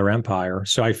 billion empire.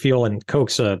 So I feel, and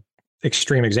Coke's a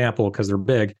extreme example because they're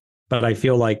big, but I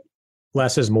feel like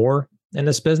less is more in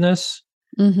this business.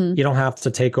 You don't have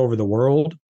to take over the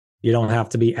world. You don't have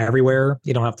to be everywhere.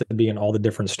 You don't have to be in all the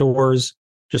different stores.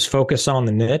 Just focus on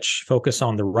the niche, focus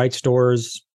on the right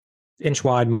stores, inch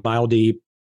wide, mile deep,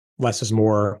 less is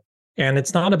more. And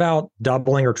it's not about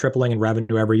doubling or tripling in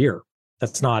revenue every year.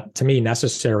 That's not, to me,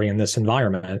 necessary in this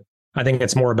environment. I think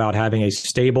it's more about having a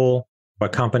stable, a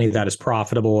company that is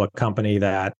profitable, a company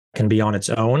that can be on its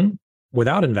own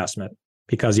without investment,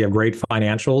 because you have great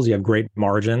financials, you have great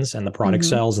margins, and the product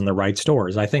sells in the right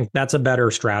stores. I think that's a better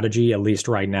strategy, at least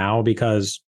right now,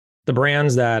 because the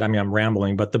brands that, I mean, I'm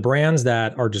rambling, but the brands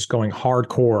that are just going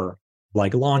hardcore,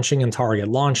 like launching in Target,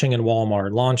 launching in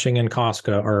Walmart, launching in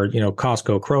Costco, or,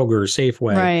 Costco, Kroger,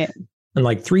 Safeway, right, and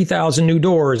like 3,000 new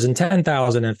doors and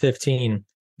 10,000 and 15,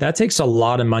 that takes a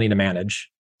lot of money to manage.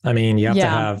 I mean, you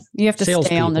have to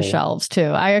stay on the shelves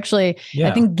too. I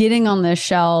think getting on the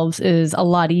shelves is a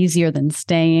lot easier than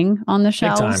staying on the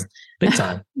shelves. Big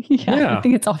time. I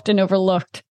think it's often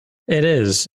overlooked. It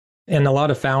is. And a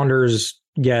lot of founders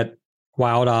get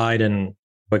wild-eyed and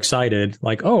excited,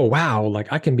 like, oh, wow,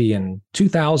 like I can be in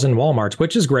 2,000 Walmarts,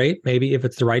 which is great, maybe if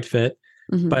it's the right fit.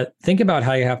 But think about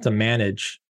how you have to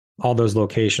manage all those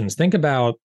locations. Think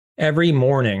about every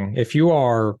morning, if you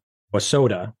are a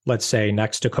soda, let's say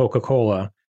next to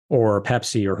Coca-Cola or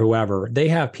Pepsi or whoever, they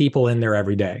have people in there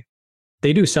every day.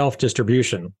 They do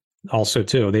self-distribution also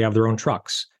too. They have their own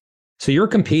trucks. So you're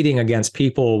competing against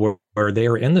people where they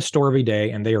are in the store every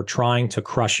day and they are trying to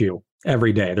crush you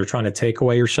every day. They're trying to take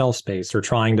away your shelf space. They're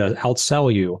trying to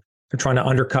outsell you. They're trying to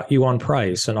undercut you on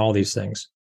price and all these things.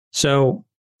 So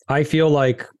I feel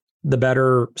like the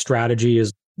better strategy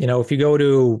is, if you go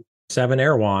to 7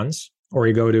 Erewhons, or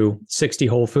you go to 60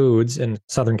 Whole Foods in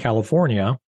Southern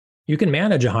California, you can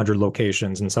manage 100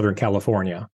 locations in Southern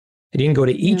California. And you can go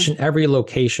to each and every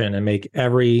location and make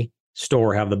every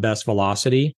store have the best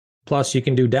velocity. Plus, you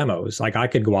can do demos. Like I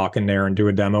could walk in there and do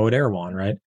a demo at Erewhon,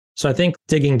 right? So I think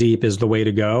digging deep is the way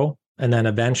to go. And then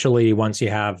eventually, once you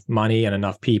have money and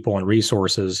enough people and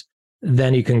resources,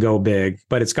 then you can go big.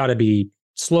 But it's got to be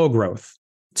slow growth.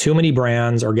 Too many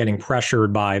brands are getting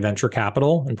pressured by venture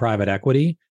capital and private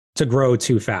equity to grow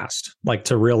too fast, like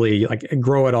to really like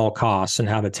grow at all costs and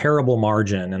have a terrible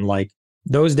margin. And like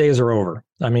those days are over.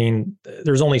 I mean,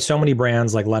 there's only so many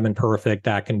brands like Lemon Perfect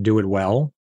that can do it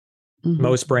well.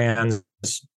 Most brands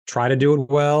try to do it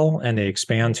well and they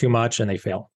expand too much and they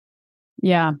fail.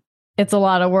 Yeah, it's a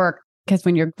lot of work because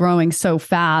when you're growing so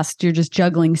fast, you're just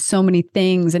juggling so many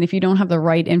things. And if you don't have the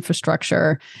right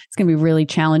infrastructure, it's going to be really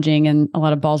challenging and a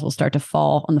lot of balls will start to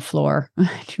fall on the floor.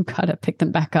 You've got to pick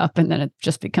them back up and then it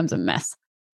just becomes a mess.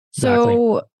 Exactly.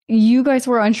 So you guys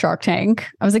were on Shark Tank.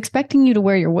 I was expecting you to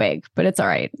wear your wig, but it's all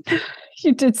right.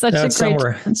 You did such a great...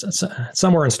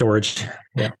 somewhere in storage.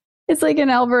 Yeah. It's like an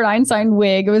Albert Einstein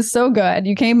wig. It was so good.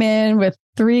 You came in with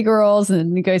 3 girls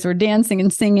and you guys were dancing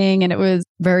and singing and it was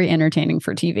very entertaining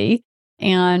for TV.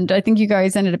 And I think you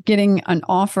guys ended up getting an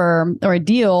offer or a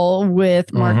deal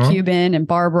with Mark Cuban and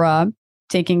Barbara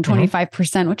taking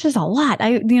 25%, which is a lot.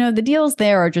 The deals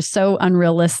there are just so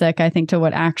unrealistic, I think, to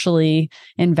what actually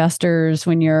investors,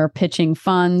 when you're pitching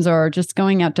funds or just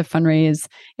going out to fundraise,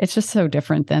 it's just so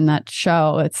different than that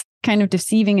show. It's kind of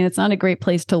deceiving and it's not a great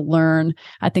place to learn,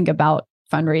 I think, about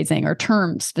fundraising or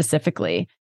terms specifically.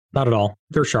 Not at all.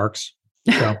 They're sharks.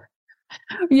 So.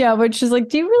 Yeah, which is like,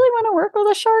 do you really want to work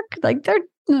with a shark? Like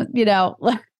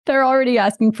they're already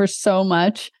asking for so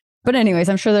much. But anyways,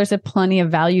 I'm sure there's plenty of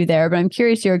value there. But I'm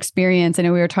curious your experience. I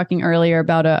know we were talking earlier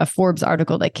about a Forbes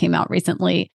article that came out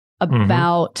recently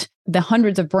about the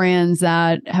hundreds of brands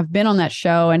that have been on that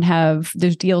show and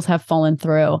those deals have fallen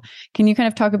through. Can you kind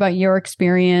of talk about your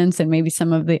experience and maybe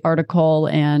some of the article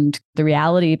and the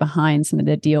reality behind some of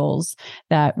the deals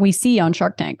that we see on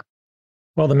Shark Tank?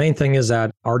 Well, the main thing is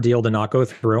that our deal did not go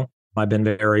through. I've been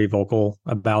very vocal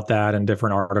about that in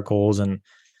different articles and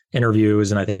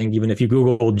interviews. And I think even if you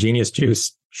Google Genius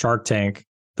Juice Shark Tank,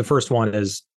 the first one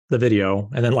is the video.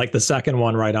 And then like the second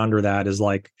one right under that is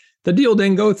like, the deal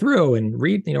didn't go through, and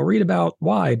read about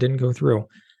why it didn't go through.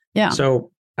 Yeah. So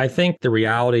I think the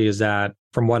reality is that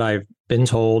from what I've been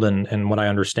told and what I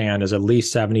understand is at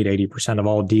least 70 to 80% of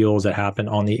all deals that happen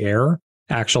on the air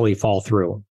actually fall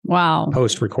through. Wow.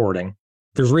 Post recording.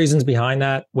 There's reasons behind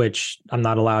that, which I'm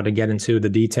not allowed to get into the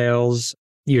details.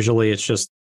 Usually it's just,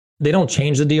 they don't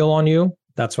change the deal on you.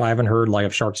 That's why I haven't heard like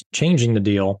of Sharks changing the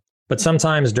deal. But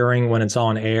sometimes when it's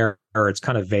on air, it's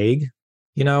kind of vague.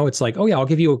 It's like, oh yeah, I'll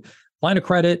give you a line of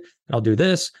credit and I'll do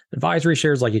this. Advisory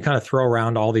shares, like you kind of throw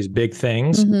around all these big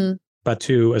things, but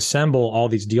to assemble all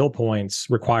these deal points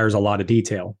requires a lot of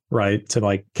detail, right? To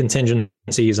like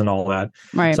contingencies and all that.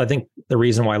 Right. So I think the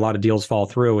reason why a lot of deals fall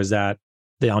through is that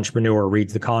the entrepreneur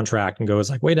reads the contract and goes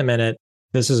like, wait a minute,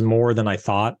 this is more than I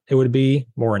thought it would be,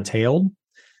 more entailed.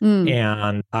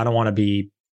 And I don't want to be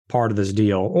part of this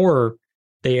deal. Or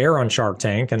they air on Shark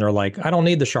Tank and they're like, I don't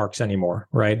need the sharks anymore,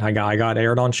 right? I got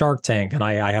aired on Shark Tank and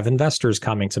I have investors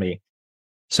coming to me.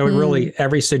 So it really,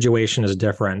 every situation is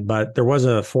different. But there was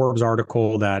a Forbes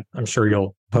article that I'm sure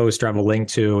you'll post or have a link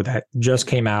to that just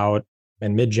came out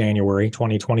in mid-January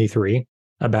 2023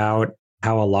 about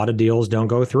how a lot of deals don't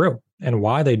go through and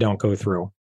why they don't go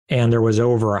through. And there was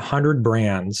over 100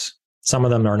 brands. Some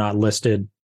of them are not listed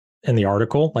in the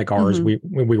article, like ours, we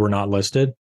were not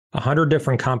listed. 100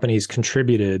 different companies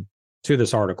contributed to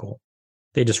this article.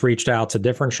 They just reached out to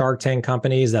different Shark Tank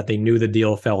companies that they knew the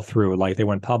deal fell through, like they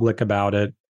went public about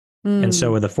it. And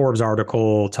so the Forbes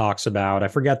article talks about, I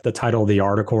forget the title of the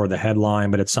article or the headline,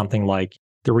 but it's something like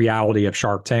the reality of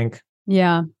Shark Tank.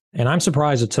 Yeah. And I'm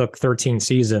surprised it took 13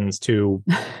 seasons to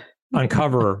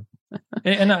uncover.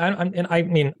 And I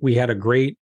mean, we had a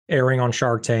great airing on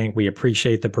Shark Tank. We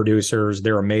appreciate the producers.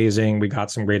 They're amazing. We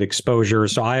got some great exposure.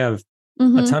 So I have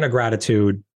a ton of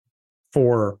gratitude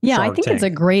for Shark I think Tank. it's a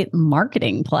great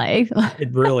marketing play.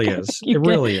 It really is.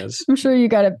 Really is. I'm sure you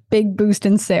got a big boost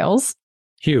in sales.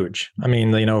 Huge. I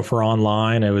mean, for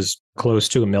online, it was close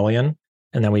to 1 million.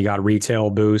 And then we got retail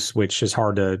boosts, which is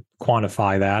hard to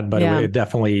quantify that. But it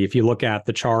definitely, if you look at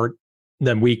the chart,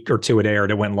 the week or two it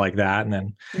aired, it went like that. And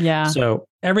then, so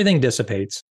everything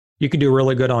dissipates. You could do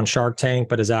really good on Shark Tank,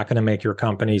 but is that going to make your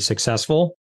company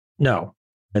successful? No,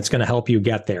 it's going to help you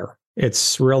get there.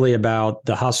 It's really about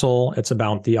the hustle. It's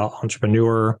about the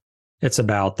entrepreneur. It's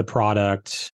about the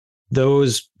product.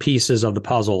 Those pieces of the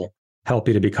puzzle help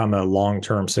you to become a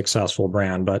long-term successful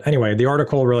brand. But anyway, the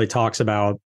article really talks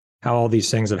about how all these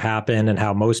things have happened and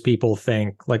how most people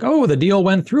think like, oh, the deal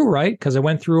went through, right? Because it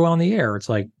went through on the air. It's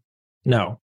like,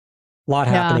 no, a lot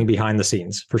happening behind the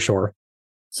scenes for sure.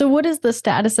 So what is the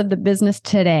status of the business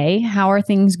today? How are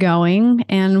things going?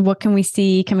 And what can we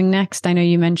see coming next? I know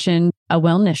you mentioned a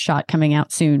wellness shot coming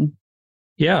out soon.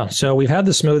 Yeah. So we've had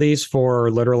the smoothies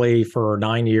for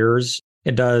 9 years.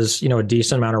 It does, a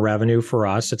decent amount of revenue for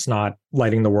us. It's not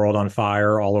lighting the world on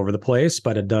fire all over the place,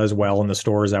 but it does well in the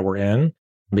stores that we're in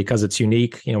because it's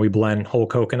unique. We blend whole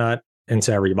coconut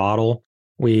into every bottle.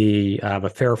 We have a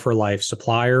Fair for Life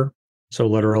supplier. So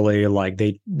literally, like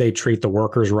they treat the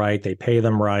workers right, they pay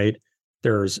them right.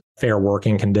 There's fair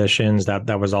working conditions.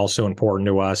 That was also important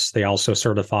to us. They also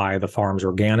certify the farms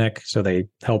organic, so they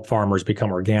help farmers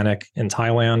become organic in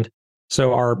Thailand.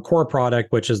 So our core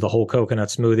product, which is the whole coconut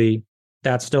smoothie,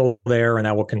 that's still there, and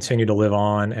that will continue to live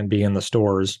on and be in the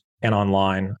stores and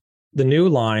online. The new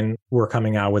line we're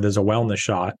coming out with is a wellness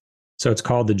shot. So it's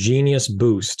called the Genius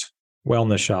Boost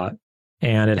Wellness Shot,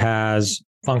 and it has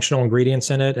functional ingredients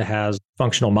in it. It has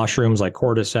functional mushrooms like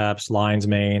cordyceps, lion's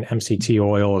mane, MCT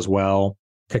oil as well,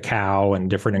 cacao, and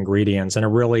different ingredients. And it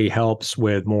really helps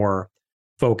with more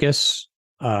focus,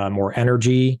 more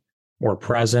energy, more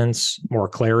presence, more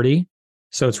clarity.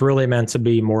 So it's really meant to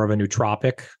be more of a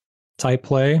nootropic type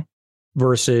play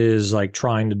versus like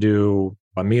trying to do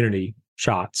immunity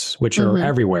shots, which are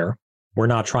everywhere. We're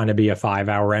not trying to be a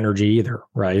 5-hour energy either,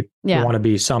 right? Yeah. We want to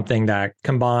be something that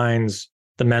combines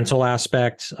the mental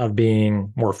aspect of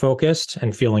being more focused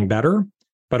and feeling better,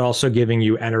 but also giving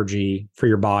you energy for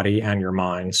your body and your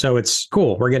mind. So it's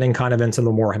cool. We're getting kind of into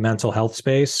the more mental health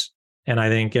space. And I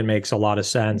think it makes a lot of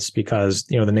sense because,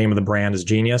 the name of the brand is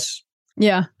Genius.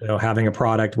 Yeah. Having a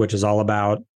product which is all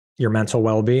about your mental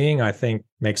well-being, I think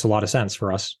makes a lot of sense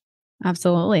for us.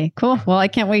 Absolutely. Cool. Well, I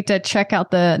can't wait to check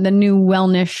out the new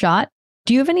wellness shot.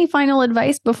 Do you have any final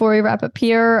advice before we wrap up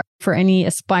here for any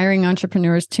aspiring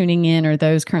entrepreneurs tuning in or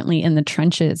those currently in the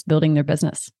trenches building their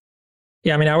business?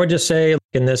 Yeah, I mean, I would just say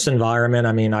in this environment,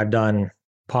 I mean, I've done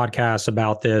podcasts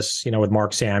about this, with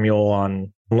Mark Samuel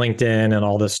on LinkedIn and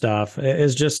all this stuff,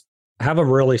 is just have a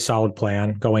really solid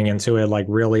plan going into it. Like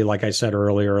really, like I said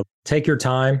earlier, take your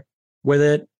time with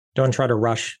it. Don't try to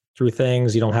rush through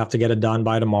things. You don't have to get it done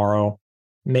by tomorrow.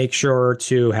 Make sure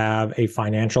to have a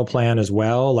financial plan as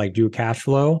well, like do cash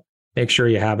flow. Make sure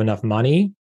you have enough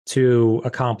money to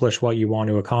accomplish what you want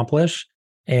to accomplish,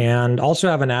 and also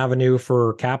have an avenue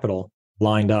for capital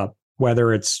lined up,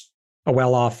 whether it's a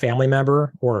well-off family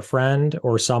member or a friend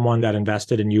or someone that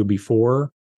invested in you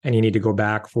before and you need to go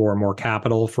back for more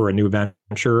capital for a new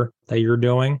venture that you're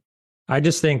doing. I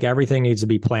just think everything needs to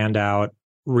be planned out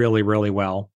really, really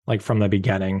well, like from the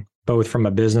beginning, both from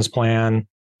a business plan,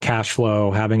 cash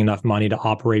flow, having enough money to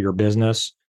operate your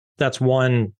business. That's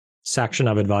one section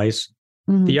of advice.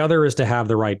 Mm-hmm. The other is to have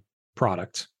the right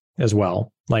product as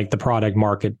well. Like the product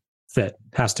market fit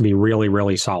has to be really,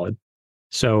 really solid.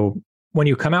 So when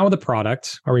you come out with a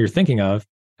product or you're thinking of,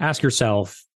 ask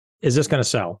yourself, is this going to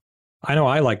sell? I know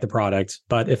I like the product,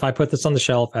 but if I put this on the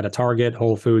shelf at a Target,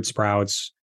 Whole Foods,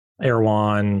 Sprouts,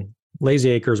 Erewhon,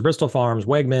 Lazy Acres, Bristol Farms,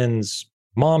 Wegmans,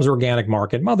 Mom's Organic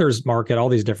Market, Mother's Market, all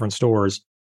these different stores,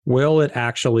 will it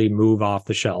actually move off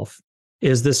the shelf?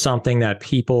 Is this something that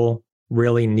people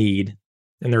really need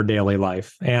in their daily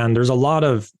life? And there's a lot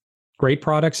of great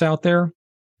products out there.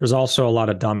 There's also a lot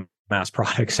of dumbass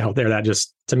products out there that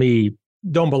just, to me,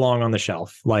 don't belong on the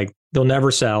shelf. Like they'll never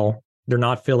sell. They're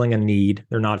not filling a need.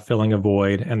 They're not filling a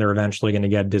void, and they're eventually going to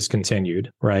get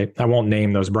discontinued, right? I won't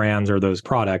name those brands or those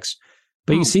products,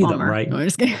 but you see them, right? No, I'm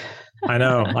just kidding. I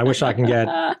know. I wish I can get.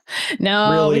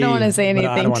 No, really, we don't want to say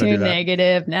anything too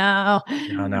negative. No,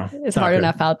 it's hard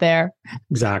enough out there.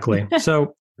 Exactly.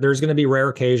 So there's going to be rare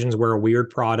occasions where a weird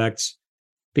product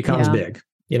becomes big.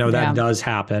 That does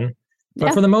happen.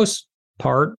 But for the most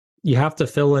part, you have to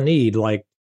fill a need. Like,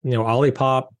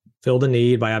 Olipop filled a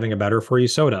need by having a better for you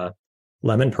soda.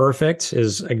 Lemon Perfect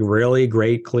is a really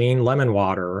great, clean lemon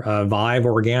water. Vive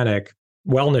Organic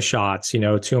wellness shots,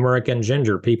 turmeric and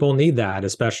ginger. People need that,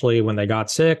 especially when they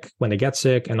get sick,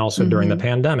 and also during the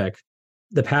pandemic.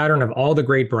 The pattern of all the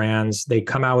great brands, they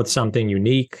come out with something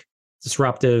unique,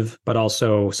 disruptive, but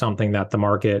also something that the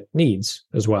market needs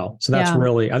as well. So that's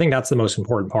I think that's the most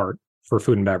important part for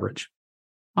food and beverage.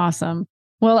 Awesome.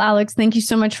 Well, Alex, thank you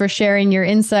so much for sharing your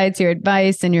insights, your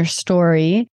advice, and your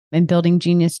story in building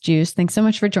Genius Juice. Thanks so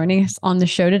much for joining us on the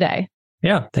show today.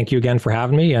 Yeah. Thank you again for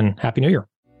having me, and Happy New Year.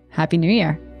 Happy New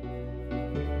Year.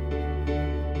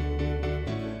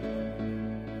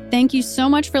 Thank you so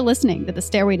much for listening to the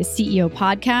Stairway to CEO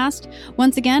podcast.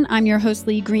 Once again, I'm your host,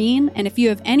 Lee Green. And if you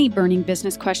have any burning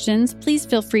business questions, please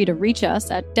feel free to reach us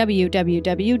at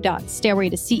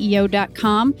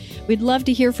www.stairwaytoceo.com. We'd love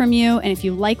to hear from you. And if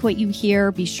you like what you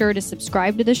hear, be sure to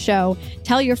subscribe to the show,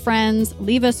 tell your friends,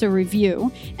 leave us a review,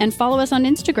 and follow us on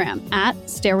Instagram at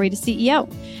Stairway to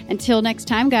CEO. Until next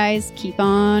time, guys, keep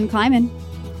on climbing.